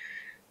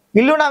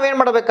 ಇಲ್ಲೂ ನಾವೇನ್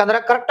ಮಾಡ್ಬೇಕಂದ್ರೆ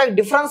ಕರೆಕ್ಟ್ ಆಗಿ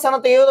ಡಿಫ್ರೆನ್ಸ್ ಅನ್ನ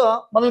ತೆಗೆಯೋದು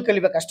ಮೊದಲು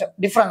ಕಲಿಬೇಕಷ್ಟೇ.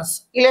 ಡಿಫ್ರೆನ್ಸ್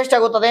ಇಲ್ಲಿ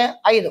ಎಷ್ಟಾಗುತ್ತದೆ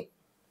 5,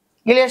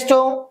 ಇಲ್ಲಿ ಎಷ್ಟು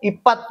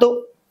 20.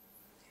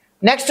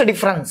 ನೆಕ್ಸ್ಟ್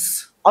ಡಿಫ್ರೆನ್ಸ್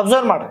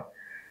ಅಬ್ಸರ್ವ್ ಮಾಡ್ರಿ,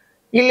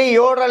 ಇಲ್ಲಿ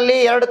 7ರಲ್ಲಿ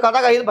 2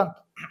 ಕಳೆದಾಗ 5 ಬಂತು.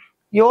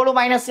 7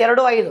 ಮೈನಸ್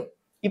 2 5.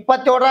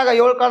 27ರಾಗ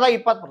 7 ಕಳೆದಾಗ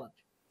 20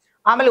 ಬರುತ್ತೆ.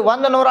 ಆಮೇಲೆ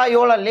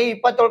 107ಅಲ್ಲಿ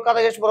 27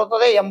 ಕಳೆದಾಗ ಎಷ್ಟು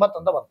ಬರುತ್ತದೆ? 80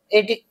 ಅಂತ ಬರುತ್ತೆ,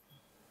 80.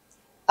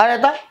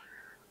 ಆಯ್ತಾ?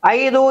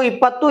 5,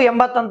 20,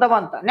 80 ಅಂತ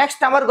ಬಂತ.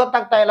 ನೆಕ್ಸ್ಟ್ ನಂಬರ್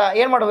ಗೊತ್ತಾಗ್ತಾ ಇಲ್ಲ,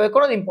 ಏನ್ ಮಾಡ್ಬೇಕು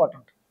ಅನ್ನೋದು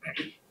ಇಂಪಾರ್ಟೆಂಟ್.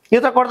 ಈ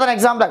ತರ ಕೊಡ್ತಾನೆ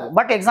ಎಕ್ಸಾಮ್ದಾಗ.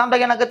 ಬಟ್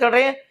ಎಕ್ಸಾಮ್ದಾಗ ಏನಾಗತ್ತೆ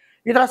ಹೇಳ್ರಿ,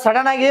 ಈ ತರ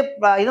ಸಡನ್ ಆಗಿ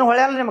ಇದನ್ನ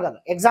ಹೊಳೆಯಲ್ಲ ನಿಮ್ಗೆ. ಅದು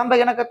ಎಕ್ಸಾಮ್ದಾಗ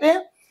ಏನಾಗತ್ತೆ,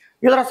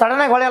 ಈ ತರ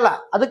ಸಡನ್ ಆಗಿ ಹೊಳೆಯಲ್ಲ.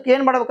 ಅದಕ್ಕೆ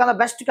ಏನ್ ಮಾಡ್ಬೇಕಂದ್ರೆ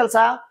ಬೆಸ್ಟ್ ಕೆಲಸ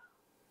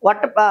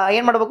ಒಟ್ಟು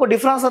ಏನ್ ಮಾಡ್ಬೇಕು,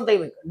 ಡಿಫ್ರೆನ್ಸ್ ಅಂತ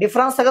ತೆಗಿಬೇಕು.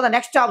 ಡಿಫ್ರೆನ್ಸ್ ತೆಗೆದ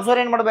ನೆಕ್ಸ್ಟ್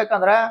ಅಬ್ಸರ್ವ್ ಏನ್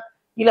ಮಾಡ್ಬೇಕಂದ್ರ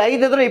ಇಲ್ಲಿ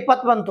 5 ಇದ್ರೆ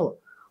 20 ಬಂತು,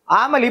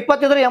 ಆಮೇಲೆ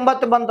 20 ಇದ್ರೆ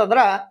 80 ಬಂತಂದ್ರ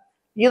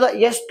ಇದು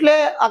ಎಷ್ಟಲೇ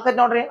ಆಕತ್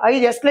ನೋಡ್ರಿ.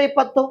 5 ಎಷ್ಟಲೇ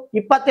 20,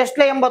 20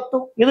 ಎಷ್ಟಲೇ 80,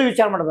 ಇದು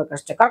ವಿಚಾರ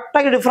ಮಾಡ್ಬೇಕಷ್ಟೇ. ಕರೆಕ್ಟ್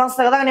ಆಗಿ ಡಿಫ್ರೆನ್ಸ್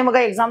ತೆಗೆದಾಗ ನಿಮಗೆ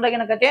ಎಕ್ಸಾಮ್ದಾಗ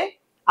ಏನಕತಿ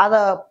ಅದ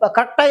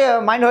ಕರೆಕ್ಟ್ ಆಗಿ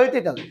ಮೈಂಡ್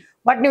ಹೊಳಿತೈತೆ ಅದು.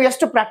 ಬಟ್ ನೀವು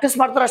ಎಷ್ಟು ಪ್ರಾಕ್ಟೀಸ್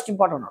ಮಾಡ್ತಾರ ಅಷ್ಟು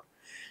ಇಂಪಾರ್ಟೆಂಟ್ ನೋಡಿ.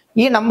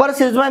 ಈ ನಂಬರ್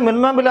ಸೀರೀಸ್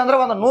ಮಿನಿಮಮ್ ಇಲ್ಲ ಅಂದ್ರೆ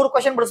ಒಂದು 100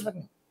 ಕ್ವಶನ್ ಬಿಡಿಸ್ಬೇಕು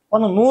ನೀವು.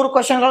 ಒಂದು 100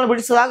 ಕ್ವಶನ್ಗಳನ್ನ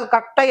ಬಿಡಿಸಿದಾಗ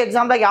ಕರೆಕ್ಟ್ ಆಗಿ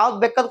ಎಕ್ಸಾಮ್ದಾಗ ಯಾವ್ದು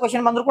ಬೇಕಾದ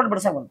ಕ್ವಶನ್ ಬಂದ್ರು ಕೂಡ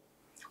ಬಿಡಿಸಬಹುದು.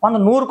 ಒಂದು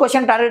 100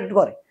 ಕ್ವಶನ್ ಟಾರ್ಗೆಟ್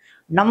ಇಟ್ಕೋರಿ.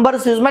 ನಂಬರ್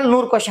ಸೀರೀಸ್ ಮೇಲೆ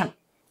 100 ಕ್ವಶನ್.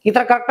 ಈ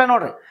ತರ ಕರೆಕ್ಟ್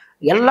ನೋಡ್ರಿ.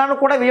 ಎಲ್ಲಾನು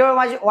ಕೂಡ ವಿಡಿಯೋ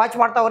ವಾಚ್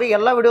ಮಾಡ್ತಾವ್ರಿ.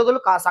 ಎಲ್ಲ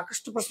ವಿಡಿಯೋದಲ್ಲೂ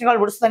ಸಾಕಷ್ಟು ಪ್ರಶ್ನೆಗಳು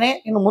ಬಿಡಿಸ್ತಾನೆ.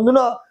 ಇನ್ನು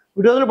ಮುಂದಿನ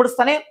ವಿಡಿಯೋದಲ್ಲಿ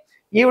ಬಿಡಿಸ್ತಾನೆ.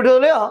 ಈ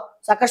ವಿಡಿಯೋದಲ್ಲಿ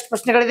ಸಾಕಷ್ಟು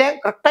ಪ್ರಶ್ನೆಗಳಿದೆ,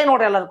 ಕರೆಕ್ಟ್ ಆಗಿ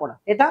ನೋಡ್ರಿ ಎಲ್ಲರೂ ಕೂಡ.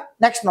 ಆಯ್ತಾ?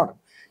 ನೆಕ್ಸ್ಟ್ ನೋಡ್ರಿ,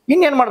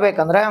 ಇನ್ನೇನ್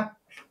ಮಾಡ್ಬೇಕಂದ್ರೆ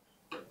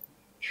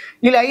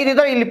ಇಲ್ಲಿ 5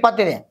 ಇದ್ರೆ ಇಲ್ಲಿ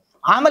 20 ಇದೆ.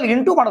 ಆಮೇಲೆ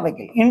ಇಂಟು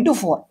ಮಾಡ್ಬೇಕು, ಇಂಟು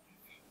 4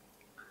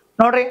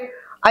 ನೋಡ್ರಿ.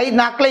 5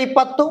 4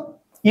 20,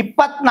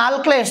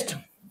 24 ಎಷ್ಟು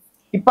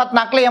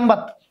 24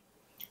 80.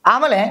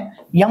 ಆಮೇಲೆ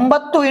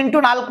 80 ಇಂಟು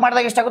 4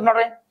 ಮಾಡಿದಾಗ ಎಷ್ಟಾಗುತ್ತೆ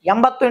ನೋಡ್ರಿ.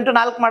 80 ಇಂಟು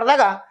 4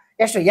 ಮಾಡಿದಾಗ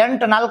ಎಷ್ಟು?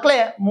 8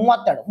 4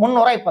 32,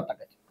 320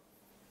 ಆಕತಿ.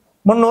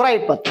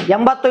 320.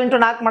 80 ಇಂಟು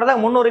 4 ಮಾಡಿದಾಗ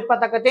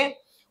 320 ಆಕತಿ.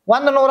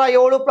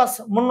 107 ಪ್ಲಸ್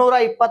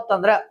 320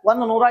 ಅಂದ್ರೆ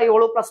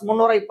 107 ಪ್ಲಸ್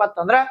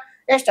 320 ಅಂದ್ರೆ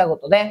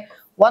ಎಷ್ಟಾಗುತ್ತದೆ?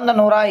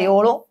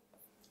 107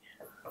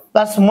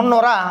 ಪ್ಲಸ್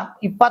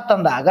 320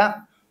 ಅಂದಾಗ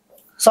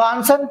so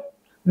answer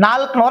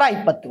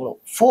 427,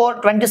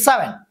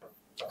 427.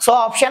 So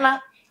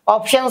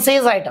option C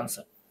is right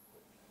answer.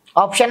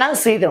 Option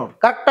C ಇದೆ ನೋಡಿ.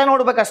 ಕರೆಕ್ಟಾಗಿ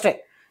ನೋಡ್ಬೇಕಷ್ಟೇ.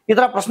 ಈ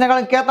ತರ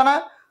ಪ್ರಶ್ನೆಗಳನ್ನ ಕೇಳ್ತಾನ,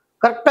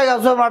 ಕರೆಕ್ಟಾಗಿ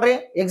ಅಬ್ಸರ್ವ್ ಮಾಡ್ರಿ.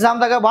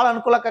 ಎಕ್ಸಾಮ್ದಾಗ ಭಾಳ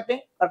ಅನುಕೂಲ ಆಕತಿ.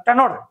 ಕರೆಕ್ಟಾಗಿ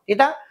ನೋಡ್ರಿ.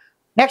 ಈತ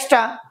ನೆಕ್ಸ್ಟ್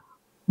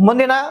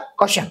ಮುಂದಿನ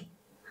ಕ್ವಶನ್.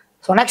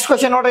 ಸೊ ನೆಕ್ಸ್ಟ್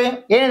ಕ್ವಶನ್ ನೋಡ್ರಿ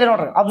ಏನಿದೆ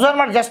ನೋಡ್ರಿ. ಅಬ್ಸರ್ವ್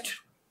ಮಾಡಿ, ಜಸ್ಟ್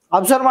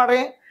ಅಬ್ಸರ್ವ್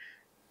ಮಾಡ್ರಿ.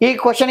 ಈ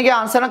ಕ್ವಶನ್ಗೆ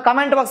ಆನ್ಸರ್ನ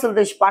ಕಮೆಂಟ್ ಬಾಕ್ಸ್ ಅಲ್ಲಿ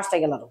ತಿಳಿಸಿ. ಫಾಸ್ಟ್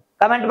ಆಗಿ ಎಲ್ಲರೂ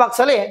ಕಮೆಂಟ್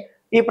ಬಾಕ್ಸ್ ಅಲ್ಲಿ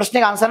ಈ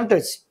ಪ್ರಶ್ನೆಗೆ ಆನ್ಸರ್ನ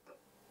ತಿಳಿಸಿ.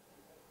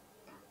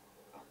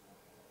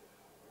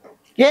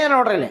 ಏನು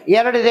ನೋಡ್ರಿ, ಇಲ್ಲಿ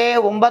 2 ಇದೆ,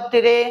 9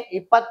 ಇದೆ,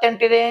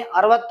 28 ಇದೆ,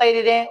 65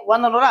 ಇದೆ,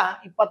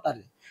 126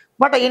 ಇದೆ.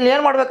 ಬಟ್ ಇಲ್ಲಿ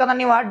ಏನ್ ಮಾಡ್ಬೇಕಂದ್ರೆ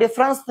ನೀವು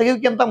ಡಿಫ್ರೆನ್ಸ್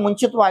ತೆಗಿಯೋಕ್ಕಿಂತ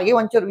ಮುಂಚಿತವಾಗಿ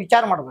ಒಂಚೂರು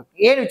ವಿಚಾರ ಮಾಡ್ಬೇಕು.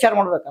 ಏನ್ ವಿಚಾರ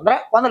ಮಾಡ್ಬೇಕಂದ್ರೆ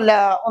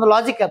ಒಂದು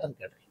ಲಾಜಿಕ್ ಅಂತ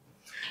ಕೇಳ್ರಿ.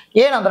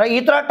 ಏನಂದ್ರೆ ಈ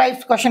ತರ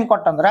ಟೈಪ್ಸ್ ಕ್ವಶನ್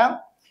ಕೊಟ್ಟಂದ್ರ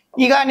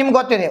ಈಗ ನಿಮ್ಗೆ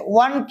ಗೊತ್ತಿದೆ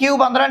 1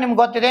 ಕ್ಯೂಬ್ ಅಂದ್ರೆ ನಿಮ್ಗೆ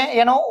ಗೊತ್ತಿದೆ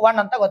ಏನೋ 1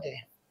 ಅಂತ ಗೊತ್ತಿದೆ,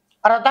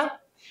 ಅರ್ಥ.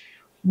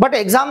 ಬಟ್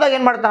ಎಕ್ಸಾಮ್ದಾಗ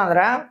ಏನ್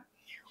ಮಾಡ್ತಾನಂದ್ರ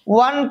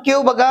 1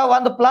 ಕ್ಯೂಬ್ಗ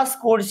 1 ಪ್ಲಸ್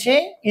ಕೂಡಿಸಿ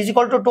ಈಸ್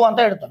ಈಕ್ವಲ್ ಟು 2 ಅಂತ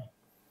ಹೇಳ್ತಾನೆ.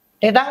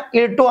 ಆಯ್ತಾ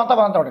ಇಲ್ಲಿ 2 ಅಂತ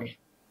ಬಂತ ನೋಡ್ರಿ,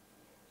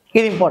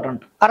 ಇದು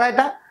ಇಂಪಾರ್ಟೆಂಟ್. ಅರ್ಥ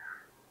ಆಯ್ತಾ?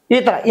 ಈ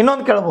ತರ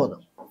ಇನ್ನೊಂದು ಕೇಳ್ಬೋದು,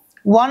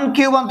 1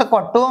 ಕ್ಯೂಬ್ ಅಂತ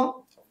ಕೊಟ್ಟು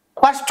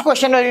ಫಸ್ಟ್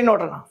ಕ್ವಶನ್ ಹೇಳಿ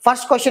ನೋಡ್ರಿ.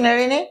 ಫಸ್ಟ್ ಕ್ವಶನ್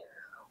ಹೇಳಿನಿ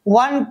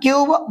 1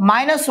 ಕ್ಯೂಬ್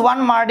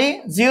 -1 ಮಾಡಿ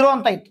 0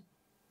 ಅಂತ ಇತ್ತು,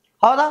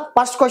 ಹೌದಾ?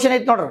 ಫಸ್ಟ್ ಕ್ವಶನ್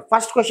ಐತಿ ನೋಡ್ರಿ,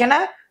 ಫಸ್ಟ್ ಕ್ವಶನ್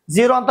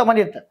 0 ಅಂತ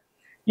ಬಂದಿತ್ತು.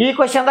 ಈ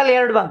ಕ್ವಶನ್ದಲ್ಲಿ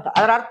 2 ಬಂತ.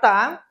 ಅದರ ಅರ್ಥ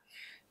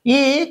ಈ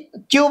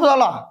ಕ್ಯೂಬ್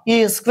ಅಲ್ಲ, ಈ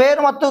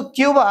ಸ್ಕ್ವೇರ್ ಮತ್ತು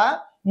ಕ್ಯೂಬ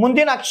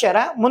ಮುಂದಿನ ಅಕ್ಷರ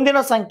ಮುಂದಿನ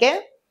ಸಂಖ್ಯೆ,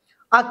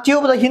 ಆ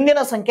ಕ್ಯೂಬ್ ಹಿಂದಿನ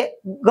ಸಂಖ್ಯೆ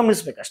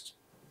ಗಮನಿಸ್ಬೇಕಷ್ಟೆ.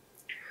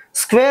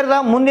 ಸ್ಕ್ವೇರ್ ದ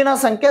ಮುಂದಿನ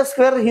ಸಂಖ್ಯೆ,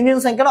 ಸ್ಕ್ವೇರ್ ಹಿಂದಿನ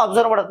ಸಂಖ್ಯೆನ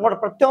ಅಬ್ಸರ್ವ್ ಮಾಡಕ್ ನೋಡಿ.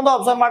 ಪ್ರತಿಯೊಂದು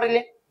ಅಬ್ಸರ್ವ್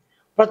ಮಾಡಿರ್ಲಿ,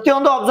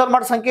 ಪ್ರತಿಯೊಂದು ಅಬ್ಸರ್ವ್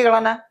ಮಾಡೋ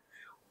ಸಂಖ್ಯೆಗಳನ್ನ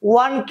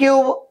 1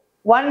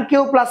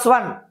 cube plus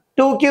 1,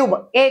 2 cube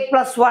 8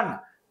 plus 1,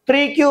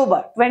 3 cube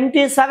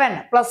 27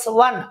 plus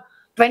 1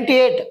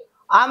 28,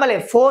 ಆಮೇಲೆ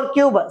 4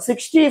 cube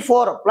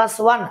 64 plus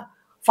 1,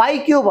 5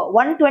 cube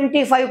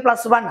 125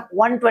 plus 1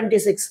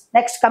 126.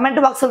 Next comment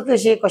box ಅಲ್ಲಿ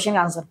ತಿಳಿಸಿ ಕ್ವಶನ್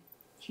ಆನ್ಸರ್.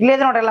 ಇಲ್ಲೇ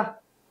ಇದೆ ನೋಡ್ರಲ್ಲ,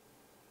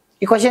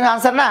 ಈ ಕ್ವಶನ್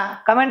ಆನ್ಸರ್ನ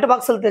ಕಮೆಂಟ್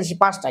ಬಾಕ್ಸ್ ಅಲ್ಲಿ ತಿಳಿಸಿ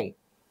ಫಾಸ್ಟ್ ಆಗಿ.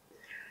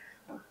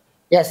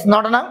 ಎಸ್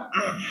ನೋಡೋಣ.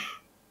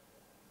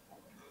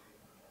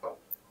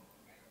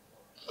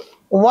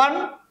 1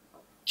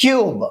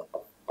 cube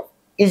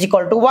is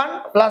equal to 1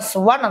 plus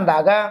 1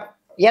 ಅಂದಾಗ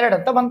 2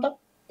 ಅಂತ ಬಂತ.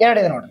 2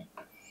 ಇದೆ ನೋಡ್ರಿ.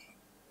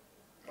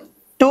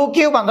 2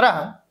 ಕ್ಯೂಬ್ ಅಂದ್ರ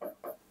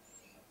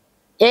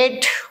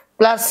 8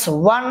 plus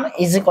 1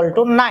 is equal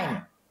to 9.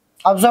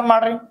 Observe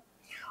ಮಾಡ್ರಿ.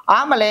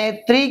 ಆಮೇಲೆ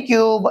 3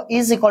 cube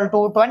is equal to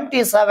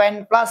 27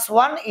 plus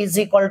 1 is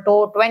equal to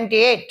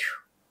 28.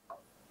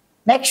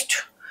 Next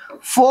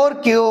 4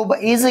 cube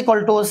is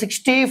equal to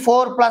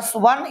 64 plus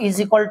 1 is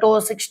equal to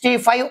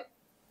 65.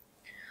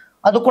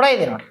 ಅದು ಕೂಡ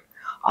ಇದೆ ನೋಡಿ.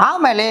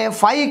 ಆಮೇಲೆ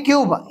 5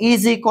 cube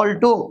is equal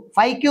to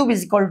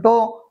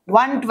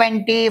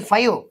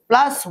 125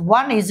 plus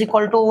 1 is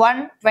equal to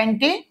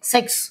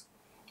 126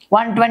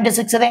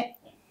 ಇದೆ.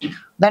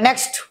 The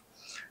next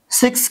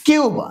 6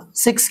 cube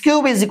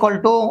is equal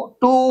to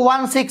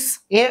 216,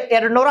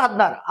 216,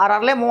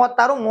 6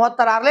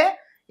 36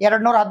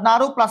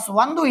 216 plus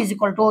 1 is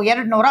equal to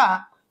 200,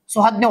 so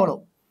 17.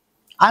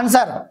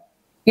 Answer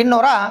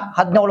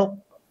 217.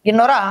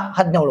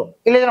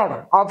 ಇಲ್ಲಿದೆ ನೋಡ್ರಿ.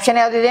 Option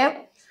ಯಾವ್ದಿದೆ?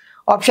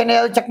 Option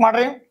ಯಾವ್ದು check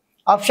ಮಾಡ್ರಿ.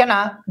 ಆಪ್ಷನ್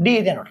ಡಿ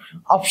ಇದೆ ನೋಡ್ರಿ.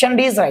 Option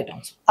D is right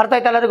answer. ಅರ್ಥ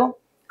ಆಯ್ತು ಎಲ್ಲರಿಗೂ?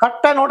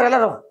 ಕರೆಕ್ಟ್ ನೋಡ್ರಿ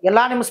ಎಲ್ಲರೂ.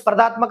 ಎಲ್ಲಾ ನಿಮ್ಮ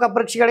ಸ್ಪರ್ಧಾತ್ಮಕ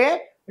ಪರೀಕ್ಷೆಗಳಿಗೆ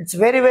it's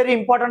very very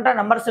important.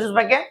 Number series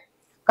ಬಗ್ಗೆ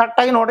ಕರೆಕ್ಟ್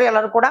ಆಗಿ ನೋಡ್ರಿ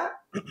ಎಲ್ಲರೂ ಕೂಡ.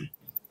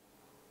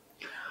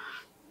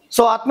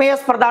 ಸೊ ಆತ್ಮೀಯ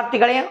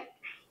ಸ್ಪರ್ಧಾರ್ಥಿಗಳೇ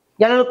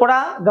ಎಲ್ಲರೂ ಕೂಡ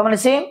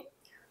ಗಮನಿಸಿ.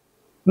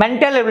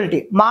 ಮೆಂಟಲ್ ಎಬಿಲಿಟಿ,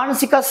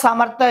 ಮಾನಸಿಕ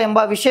ಸಾಮರ್ಥ್ಯ ಎಂಬ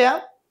ವಿಷಯ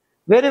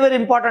ವೆರಿ ವೆರಿ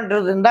ಇಂಪಾರ್ಟೆಂಟ್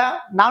ಇರೋದ್ರಿಂದ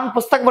ನಾನು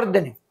ಪುಸ್ತಕ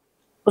ಬರೆದಿದ್ದೇನೆ.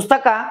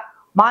 ಪುಸ್ತಕ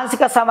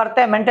ಮಾನಸಿಕ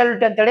ಸಾಮರ್ಥ್ಯ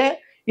ಮೆಂಟಾಲಿಟಿ ಅಂತೇಳಿ.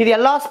 ಇದು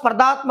ಎಲ್ಲಾ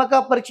ಸ್ಪರ್ಧಾತ್ಮಕ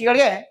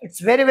ಪರೀಕ್ಷೆಗಳಿಗೆ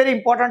ಇಟ್ಸ್ ವೆರಿ ವೆರಿ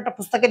ಇಂಪಾರ್ಟೆಂಟ್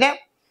ಪುಸ್ತಕ ಇದೆ.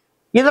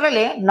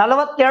 ಇದರಲ್ಲಿ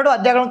 42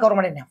 ಅಧ್ಯಾಯಗಳನ್ನು ಕವರ್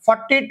ಮಾಡಿದ್ದೇನೆ.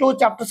 42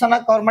 ಚಾಪ್ಟರ್ಸ್ ಅನ್ನ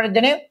ಕವರ್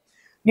ಮಾಡಿದ್ದೇನೆ.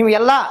 ನೀವು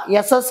ಎಲ್ಲ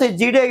SSC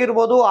GD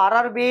ಆಗಿರ್ಬೋದು,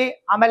 RRB,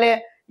 ಆಮೇಲೆ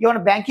ಇವನ್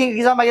ಬ್ಯಾಂಕಿಂಗ್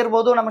ಎಕ್ಸಾಮ್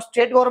ಆಗಿರ್ಬೋದು, ನಮ್ಮ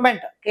state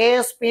government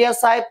KS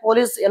PSI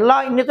police ಎಲ್ಲ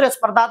ಇನ್ನಿತರ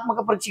ಸ್ಪರ್ಧಾತ್ಮಕ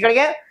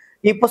ಪರೀಕ್ಷೆಗಳಿಗೆ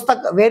ಈ ಪುಸ್ತಕ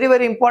ವೆರಿ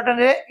ವೆರಿ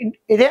ಇಂಪಾರ್ಟೆಂಟ್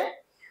ಇದೆ.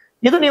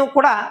 ಇದು ನೀವು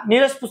ಕೂಡ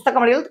ನೀರಜ್ ಪುಸ್ತಕ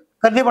ಮಳಿಗೆಯಲ್ಲಿ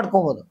ಖರೀದಿ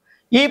ಮಾಡ್ಕೋಬಹುದು.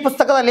 ಈ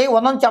ಪುಸ್ತಕದಲ್ಲಿ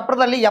ಒಂದೊಂದು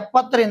ಚಾಪ್ಟರ್ದಲ್ಲಿ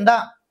 70ರಿಂದ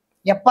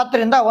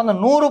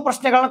 100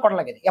 ಪ್ರಶ್ನೆಗಳನ್ನ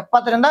ಕೊಡಲಾಗಿದೆ.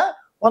 70ರಿಂದ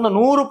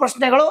 100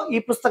 ಪ್ರಶ್ನೆಗಳು ಈ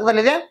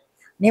ಪುಸ್ತಕದಲ್ಲಿದೆ.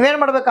 ನೀವೇನ್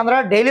ಮಾಡ್ಬೇಕಂದ್ರೆ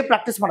ಡೈಲಿ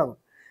ಪ್ರಾಕ್ಟೀಸ್ ಮಾಡಬೇಕು.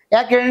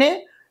 ಯಾಕೆ ಹೇಳಿ,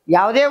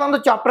 ಯಾವುದೇ ಒಂದು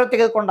ಚಾಪ್ಟರ್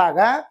ತೆಗೆದುಕೊಂಡಾಗ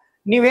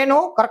ನೀವೇನು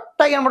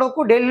ಕರೆಕ್ಟ್ ಆಗಿ ಏನ್ ಮಾಡಬೇಕು,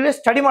 ಡೈಲಿ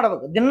ಸ್ಟಡಿ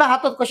ಮಾಡಬೇಕು. ದಿನ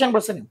 10 ಕ್ವಶನ್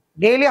ಬಿಡಿಸ್ರಿ, ನೀವು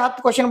ಡೈಲಿ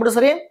 10 ಕ್ವಶನ್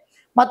ಬಿಡಿಸ್ರಿ.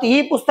 ಮತ್ತೆ ಈ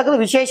ಪುಸ್ತಕದ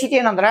ವಿಶೇಷತೆ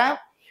ಏನಂದ್ರೆ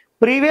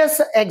ಪ್ರೀವಿಯಸ್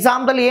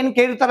ಎಕ್ಸಾಮ್ದಲ್ಲಿ ಏನ್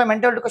ಕೇಳಿರ್ತಾರೆ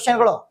ಮೆಂಟಾಲಿಟಿ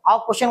ಕ್ವಶನ್ಗಳು, ಆ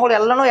ಕ್ವಶನ್ಗಳು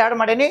ಎಲ್ಲಾನು ಆ್ಯಡ್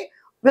ಮಾಡೀನಿ.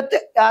 ವಿತ್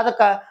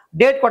ಅದಕ್ಕೆ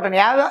ಡೇಟ್ ಕೊಟ್ಟನೆ,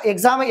 ಯಾವ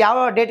ಎಕ್ಸಾಮ್ ಯಾವ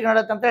ಡೇಟ್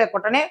ನಡೆಯುತ್ತೆ ಅಂತ ಹೇಳಿ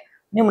ಕೊಟ್ಟನೆ.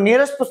 ನಿಮ್ಮ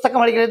ನಿಯರೆಸ್ಟ್ ಪುಸ್ತಕ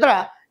ಮಳಿಗೆ ಇದ್ರೆ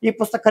ಈ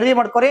ಪುಸ್ತಕ ಖರೀದಿ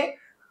ಮಾಡ್ಕೊರಿ.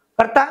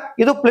 ಕರೆಕ್ಟಾ?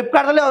 ಇದು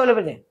ಫ್ಲಿಪ್ಕಾರ್ಟ್ ದಲ್ಲಿ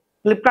ಅವೈಲೇಬಲ್ ಇದೆ.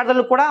 ಫ್ಲಿಪ್ಕಾರ್ಟ್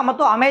ದಲ್ಲೂ ಕೂಡ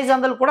ಮತ್ತು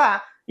ಅಮೆಜಾನ್ ದಲ್ಲೂ ಕೂಡ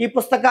ಈ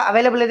ಪುಸ್ತಕ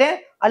ಅವೈಲೇಬಲ್ ಇದೆ.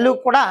 ಅಲ್ಲೂ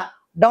ಕೂಡ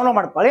ಡೌನ್ಲೋಡ್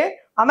ಮಾಡ್ಕೊಳ್ಳಿ.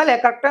 ಆಮೇಲೆ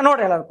ಕರೆಕ್ಟ್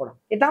ನೋಡ್ರಿ ಎಲ್ಲರೂ ಕೂಡ.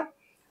 ಆಯ್ತಾ?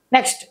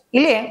 ನೆಕ್ಸ್ಟ್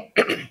ಇಲ್ಲಿ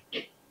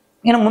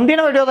ಇನ್ನು ಮುಂದಿನ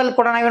ವಿಡಿಯೋದಲ್ಲಿ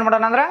ಕೂಡ ನಾವೇನ್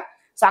ಮಾಡೋಣ ಅಂದ್ರೆ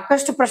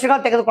ಸಾಕಷ್ಟು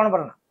ಪ್ರಶ್ನೆಗಳು ತೆಗೆದುಕೊಂಡು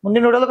ಬರೋಣ.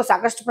 ಮುಂದಿನ ವಿಡಿಯೋದಲ್ಲಿ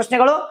ಸಾಕಷ್ಟು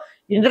ಪ್ರಶ್ನೆಗಳು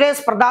ಇಂದ್ರೆ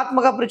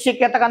ಸ್ಪರ್ಧಾತ್ಮಕ ಪರೀಕ್ಷೆ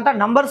ಕೇಳ್ತಕ್ಕಂಥ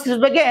ನಂಬರ್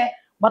ಸೀರೀಸ್ ಬಗ್ಗೆ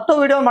ಮತ್ತು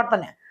ವಿಡಿಯೋ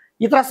ಮಾಡ್ತಾನೆ.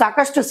 ಈ ತರ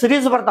ಸಾಕಷ್ಟು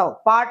ಸಿರೀಸ್ ಬರ್ತಾವ.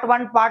 ಪಾರ್ಟ್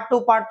 1, ಪಾರ್ಟ್ 2,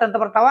 ಪಾರ್ಟ್ 3 ಅಂತ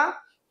ಬರ್ತಾವ.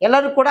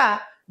 ಎಲ್ಲರೂ ಕೂಡ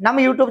ನಮ್ಮ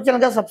ಯೂಟ್ಯೂಬ್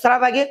ಚಾನಲ್ಗೆ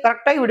ಸಬ್ಸ್ಕ್ರೈಬ್ ಆಗಿ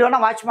ಕರೆಕ್ಟಾಗಿ ವಿಡಿಯೋನ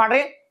ವಾಚ್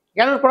ಮಾಡ್ರಿ.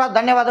 ಎಲ್ಲರೂ ಕೂಡ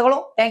ಧನ್ಯವಾದಗಳು.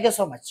 Thank you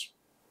so much.